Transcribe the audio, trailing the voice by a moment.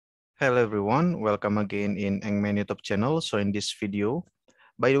Hello everyone, welcome again in Eng-Man YouTube channel. So in this video,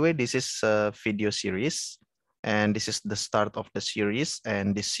 by the way, this is a video series and this is the start of the series,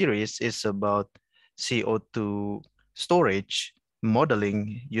 and this series is about CO2 storage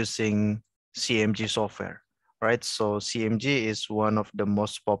modeling using CMG software, right? So CMG is one of the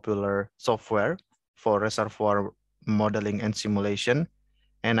most popular software for reservoir modeling and simulation,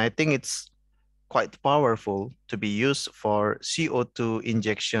 and I think it's quite powerful to be used for CO2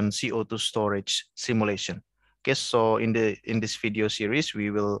 injection, CO2 storage simulation. Okay, so in this video series,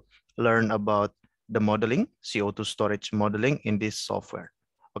 we will learn about the modeling, CO2 storage modeling in this software.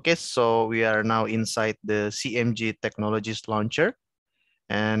 Okay, so we are now inside the CMG Technologies Launcher.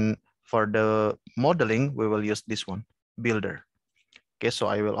 And for the modeling, we will use this one, Builder. Okay, so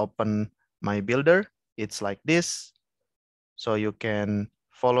I will open my Builder. It's like this. So you can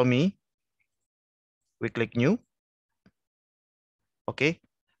follow me. We click New. Okay,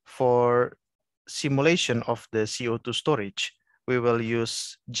 for simulation of the CO2 storage, we will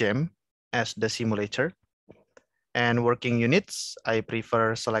use GEM as the simulator. And working units, I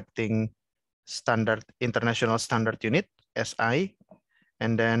prefer selecting standard international standard unit, SI,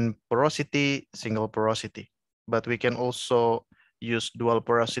 and then porosity, single porosity. But we can also use dual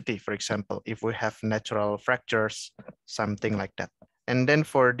porosity, for example, if we have natural fractures, something like that. And then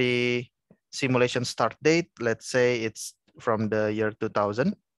for the simulation start date, let's say it's from the year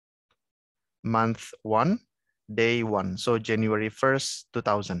 2000, month 1, day 1. So January 1st,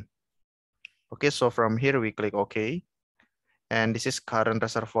 2000. Okay, so from here we click OK. And this is current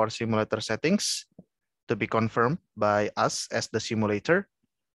reservoir simulator settings to be confirmed by us as the simulator.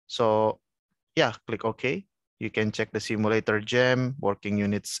 So yeah, click OK. You can check the simulator gem, working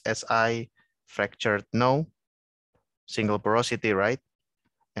units SI, fractured no, single porosity, right?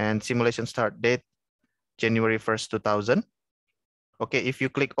 And simulation start date, January 1st, 2000. Okay, if you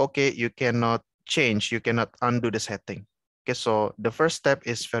click OK, you cannot change, you cannot undo the setting. Okay, so the first step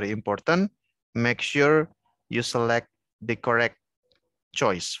is very important. Make sure you select the correct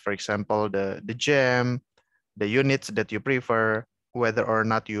choice. For example, the gem, the units that you prefer, whether or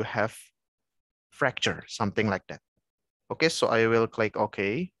not you have fracture, something like that. Okay, so I will click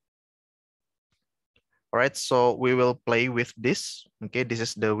OK. All right, so we will play with this. Okay, this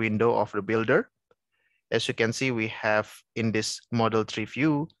is the window of the builder. As you can see, we have in this model tree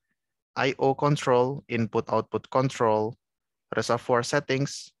view, I/O control, input/output control, reservoir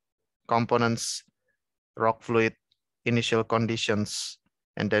settings, components, rock fluid, initial conditions,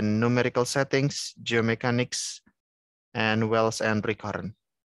 and then numerical settings, geomechanics, and wells and recurrent.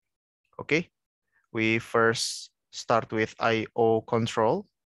 Okay, we first start with I/O control.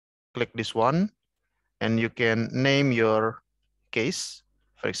 Click this one, and you can name your case.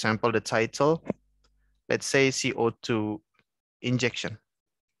 For example, the title, let's say CO2 injection.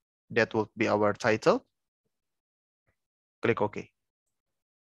 That will be our title. Click OK.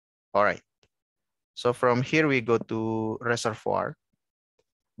 All right. So from here, we go to reservoir.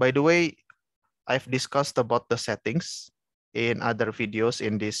 By the way, I've discussed about the settings in other videos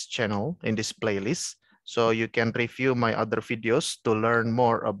in this channel, in this playlist. So you can review my other videos to learn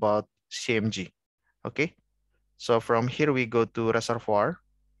more about CMG. Okay. So from here, we go to reservoir.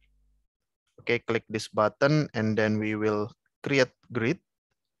 Okay, click this button and then we will create grid.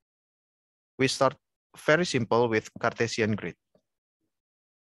 We start very simple with Cartesian grid.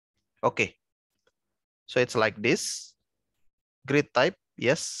 Okay, so it's like this. Grid type,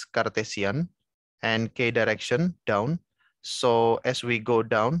 yes, Cartesian, and K direction down. So as we go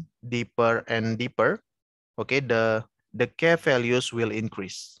down deeper and deeper, okay, the K values will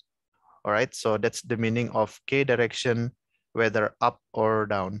increase. All right, so that's the meaning of K direction, whether up or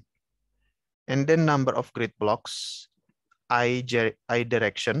down. And then number of grid blocks, I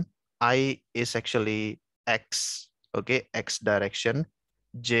direction. I is actually X, okay, X direction.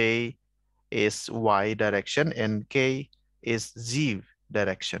 J is Y direction, and K is Z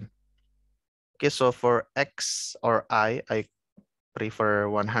direction. Okay, so for X or I prefer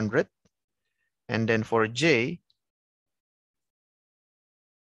 100. And then for J,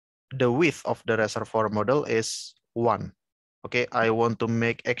 the width of the reservoir model is 1. Okay, I want to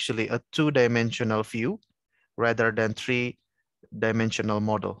make actually a 2-dimensional view rather than 3-dimensional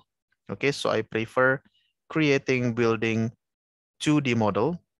model. Okay, so I prefer building 2D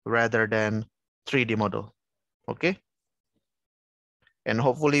model rather than 3D model. Okay, and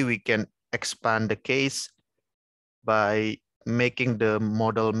hopefully we can expand the case by making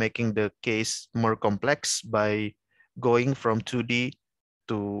the case more complex by going from 2D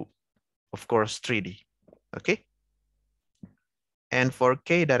to, of course, 3D. Okay, and for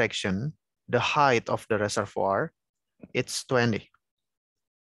K direction, the height of the reservoir, it's 20.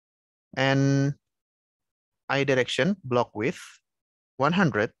 And I direction block width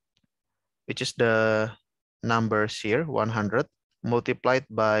 100, which is the numbers here, 100 multiplied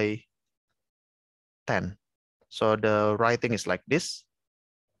by 10. So the writing is like this.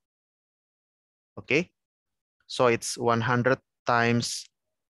 Okay, so it's 100 times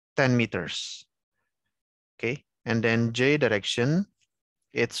 10 meters. Okay, and then J direction,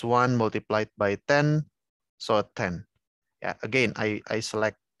 it's 1 multiplied by 10, so 10. Yeah, again, I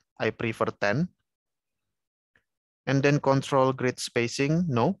select, I prefer 10. And then control grid spacing,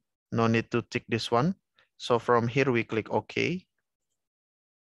 no need to tick this one. So from here we click OK.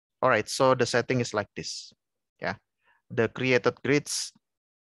 All right, so the setting is like this. Yeah, the created grids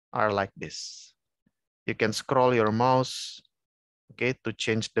are like this. You can scroll your mouse, okay, to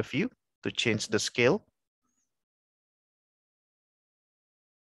change the view, to change the scale.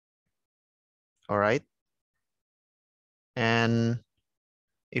 All right. And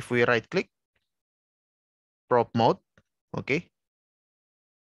if we right click, prop mode, okay,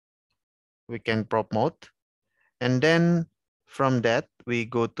 we can prop mode. And then from that, we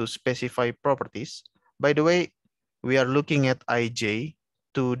go to specify properties. By the way, we are looking at IJ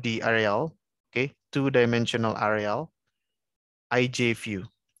 2D areal, okay, two-dimensional areal, IJ view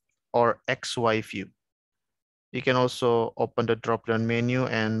or XY view. You can also open the drop-down menu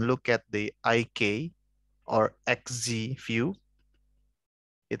and look at the IK or XZ view.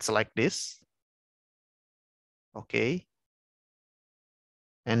 It's like this, okay.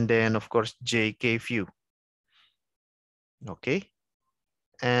 And then of course, JK view, okay.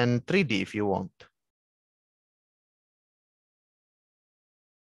 And 3D if you want.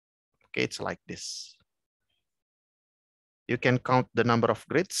 Okay, it's like this. You can count the number of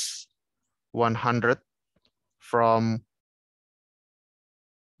grids, 100 from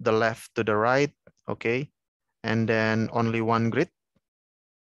the left to the right, okay? And then only one grid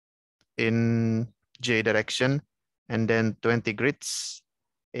in J direction, and then 20 grids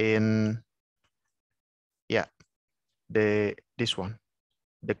in, yeah, this one,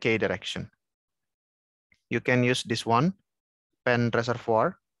 the K direction. You can use this one, pen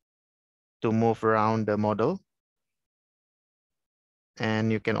reservoir, to move around the model.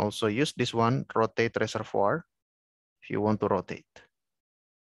 And you can also use this one, rotate reservoir, if you want to rotate.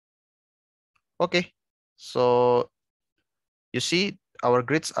 Okay, so you see our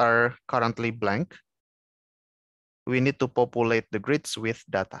grids are currently blank. We need to populate the grids with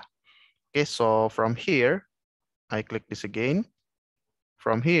data. Okay, so from here, I click this again.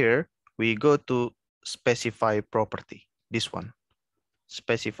 From here, we go to specify property, this one,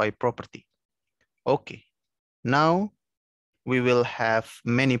 specify property. Okay, now we will have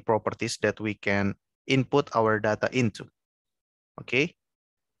many properties that we can input our data into. Okay,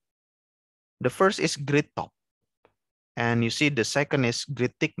 the first is grid top. And you see the second is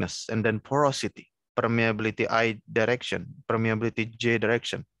grid thickness, and then porosity, permeability I direction, permeability J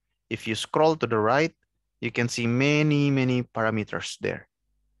direction. If you scroll to the right, you can see many parameters there.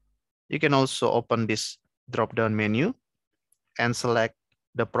 You can also open this drop-down menu and select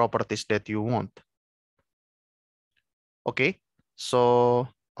the properties that you want. Okay, so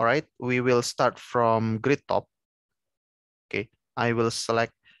all right, we will start from grid top. Okay, I will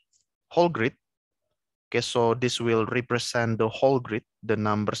select whole grid. Okay, so this will represent the whole grid, the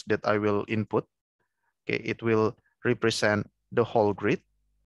numbers that I will input. Okay, it will represent the whole grid.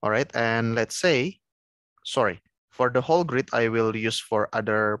 All right, and let's say, sorry, for the whole grid, I will use for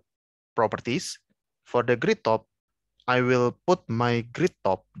other properties. For the grid top, I will put my grid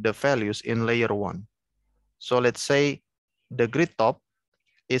top, the values in layer 1. So let's say the grid top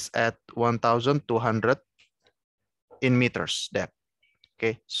is at 1,200 in meters depth.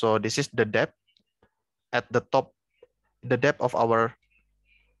 Okay, so this is the depth at the top, the depth of our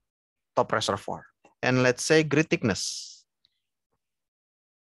top reservoir. And let's say grid thickness,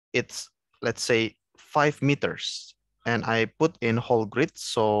 it's, let's say 5 meters, and I put in whole grid,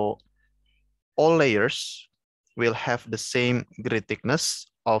 so all layers will have the same grid thickness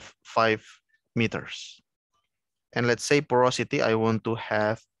of 5 meters. And let's say porosity, I want to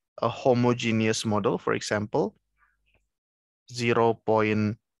have a homogeneous model, for example,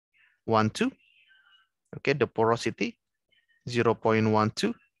 0.12. Okay, the porosity,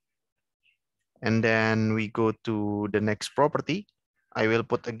 0.12. And then we go to the next property. I will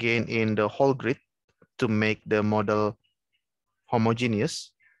put again in the whole grid to make the model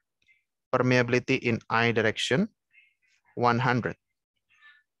homogeneous. Permeability in I direction, 100.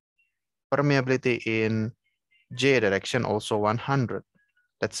 Permeability in J direction, also 100.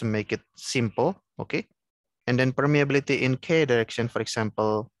 Let's make it simple, okay? And then permeability in K direction, for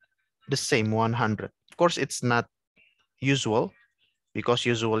example, the same 100. Of course, it's not usual. because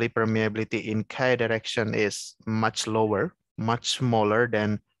usually permeability in K direction is much lower, much smaller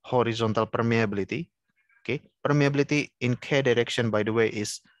than horizontal permeability. Okay, permeability in K direction, by the way,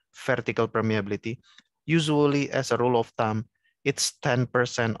 is vertical permeability. Usually, as a rule of thumb, it's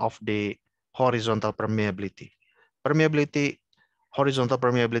 10% of the horizontal permeability. Permeability, horizontal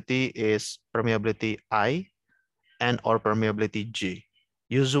permeability is permeability I and or permeability J.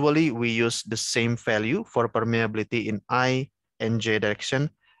 Usually, we use the same value for permeability in I and J direction,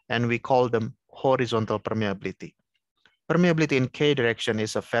 and we call them horizontal permeability. Permeability in K direction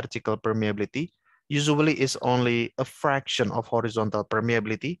is a vertical permeability. Usually is only a fraction of horizontal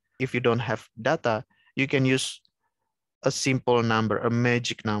permeability. If you don't have data, you can use a simple number, a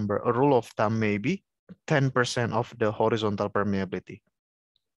magic number, a rule of thumb maybe 10% of the horizontal permeability.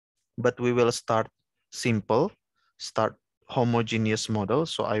 But we will start simple, start homogeneous model.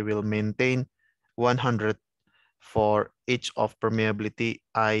 So I will maintain 100 for each of permeability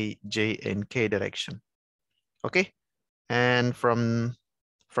I, J, and K direction. Okay, and from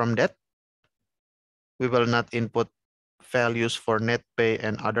that, we will not input values for net pay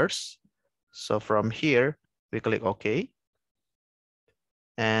and others. So from here, we click OK.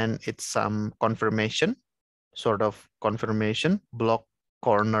 And it's some confirmation, sort of confirmation, block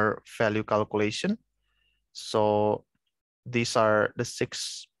corner value calculation. So these are the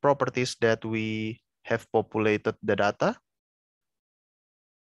 6 properties that we have populated the data.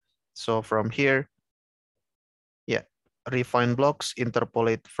 So from here, yeah, refine blocks,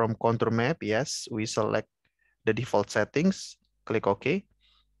 interpolate from contour map. Yes, we select the default settings, click OK.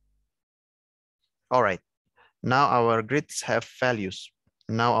 All right, now our grids have values.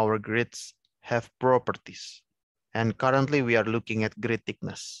 Now our grids have properties. And currently we are looking at grid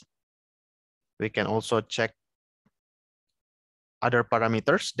thickness. We can also check other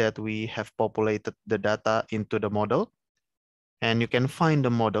parameters that we have populated the data into the model. And you can find the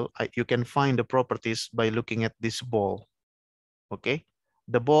model, you can find the properties by looking at this ball. Okay,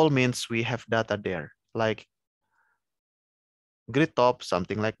 the ball means we have data there, like grid top,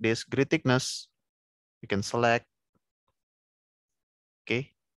 something like this, grid thickness, you can select.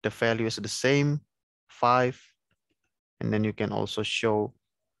 Okay, the value is the same, 5. And then you can also show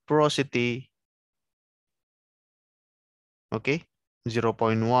porosity. Okay,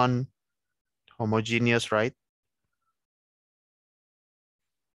 0.1, homogeneous, right?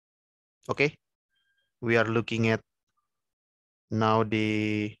 Okay, we are looking at now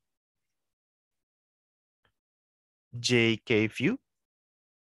the JK view.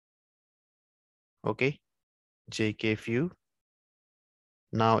 Okay, JK view.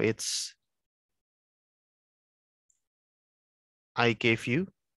 Now it's IK view.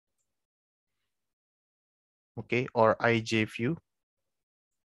 Okay, or IJ view.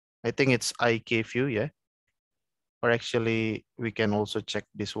 I think it's IK view, yeah. Or actually, we can also check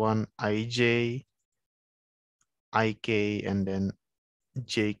this one, IJ, IK, and then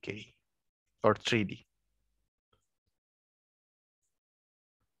JK, or 3D.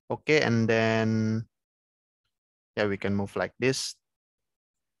 Okay, and then, yeah, we can move like this.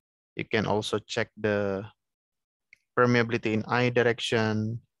 You can also check the permeability in I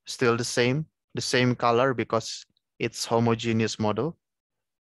direction, still the same color because it's homogeneous model.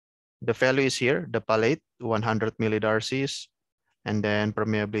 The value is here, the palette, 100 millidarcies, and then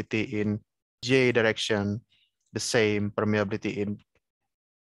permeability in J direction, the same, permeability in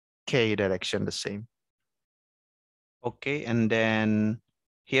K direction, the same. Okay, and then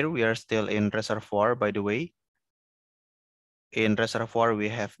here we are still in reservoir, by the way. In reservoir, we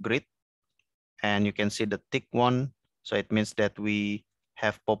have grid, and you can see the thick one. So it means that we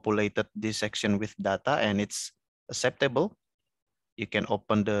have populated this section with data and it's acceptable. You can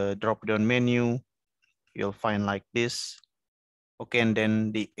open the drop-down menu. You'll find like this. Okay, and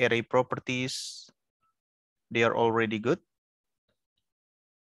then the array properties, they are already good.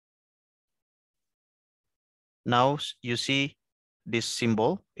 Now you see this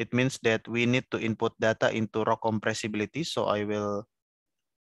symbol. It means that we need to input data into rock compressibility. So I will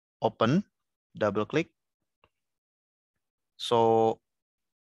open, double click. So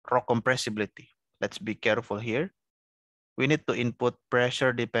rock compressibility, let's be careful here. We need to input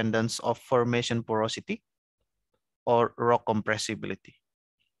pressure dependence of formation porosity or rock compressibility.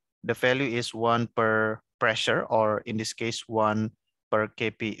 The value is 1 per pressure, or in this case, 1 per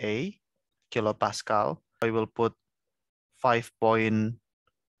kPa, kilopascal. I will put 5.5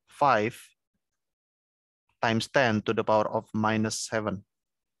 times 10 to the power of -7.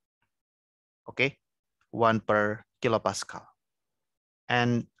 Okay, 1 per kilopascal.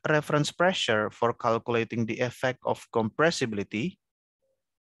 And reference pressure for calculating the effect of compressibility,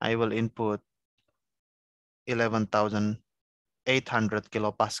 I will input 11,800 800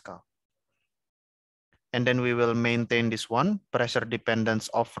 kilopascal. And then we will maintain this one, pressure dependence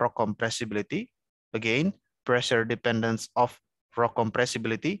of rock compressibility. Again, pressure dependence of rock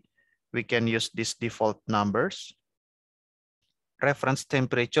compressibility. We can use these default numbers. Reference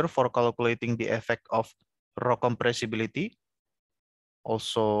temperature for calculating the effect of rock compressibility.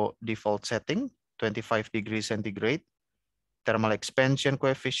 Also default setting, 25 degrees centigrade. Thermal expansion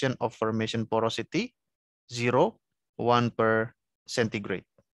coefficient of formation porosity, 0, 1 per centigrade.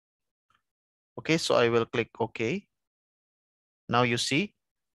 Okay, so I will click OK. Now you see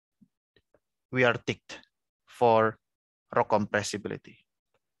we are ticked for rock compressibility.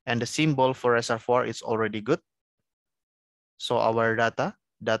 And the symbol for reservoir is already good. So our data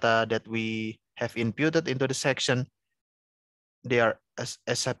that we have inputted into the section, they are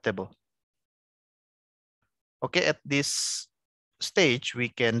acceptable. Okay, at this stage, we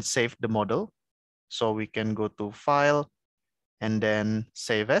can save the model. So we can go to File and then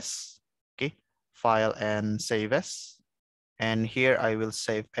Save As. Okay, File and Save As. And here I will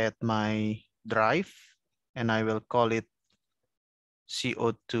save at my drive and I will call it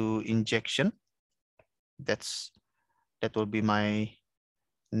CO2 injection. That will be my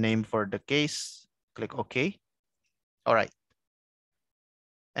name for the case. Click OK. All right.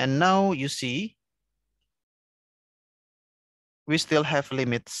 And now you see we still have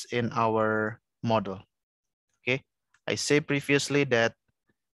limits in our model. Okay. I said previously that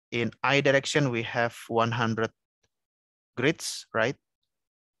in I direction we have 100 grids, right?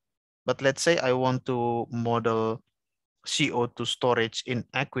 But let's say I want to model CO2 storage in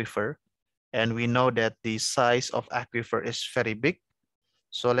aquifer, and we know that the size of aquifer is very big.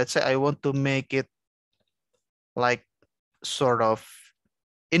 So let's say I want to make it like sort of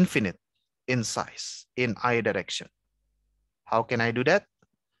infinite in size in I direction. How can I do that?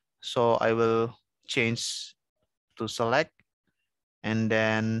 So I will change to select, and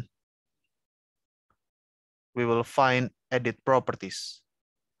then we will find edit properties.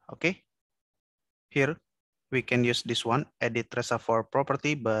 Okay. Here we can use this one, edit reservoir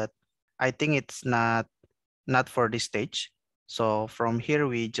property, but I think it's not for this stage. So from here,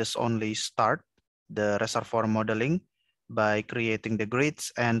 we just only start the reservoir modeling by creating the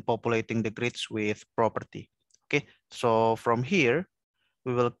grids and populating the grids with property. Okay, so from here,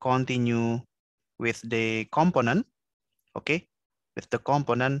 we will continue with the component. Okay, with the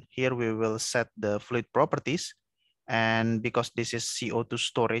component here, we will set the fluid properties. And because this is CO2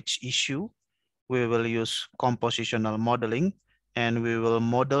 storage issue, we will use compositional modeling and we will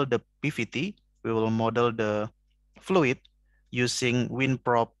model the PVT. We will model the fluid using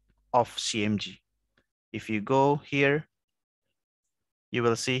WinProp of CMG. If you go here, you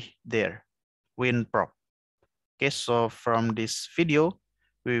will see there, WinProp. Okay, so from this video,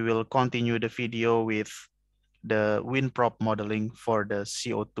 we will continue the video with the WinProp modeling for the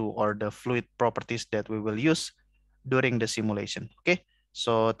CO2 or the fluid properties that we will use during the simulation. Okay,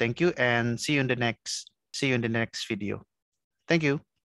 so thank you and see you in the next video. Thank you.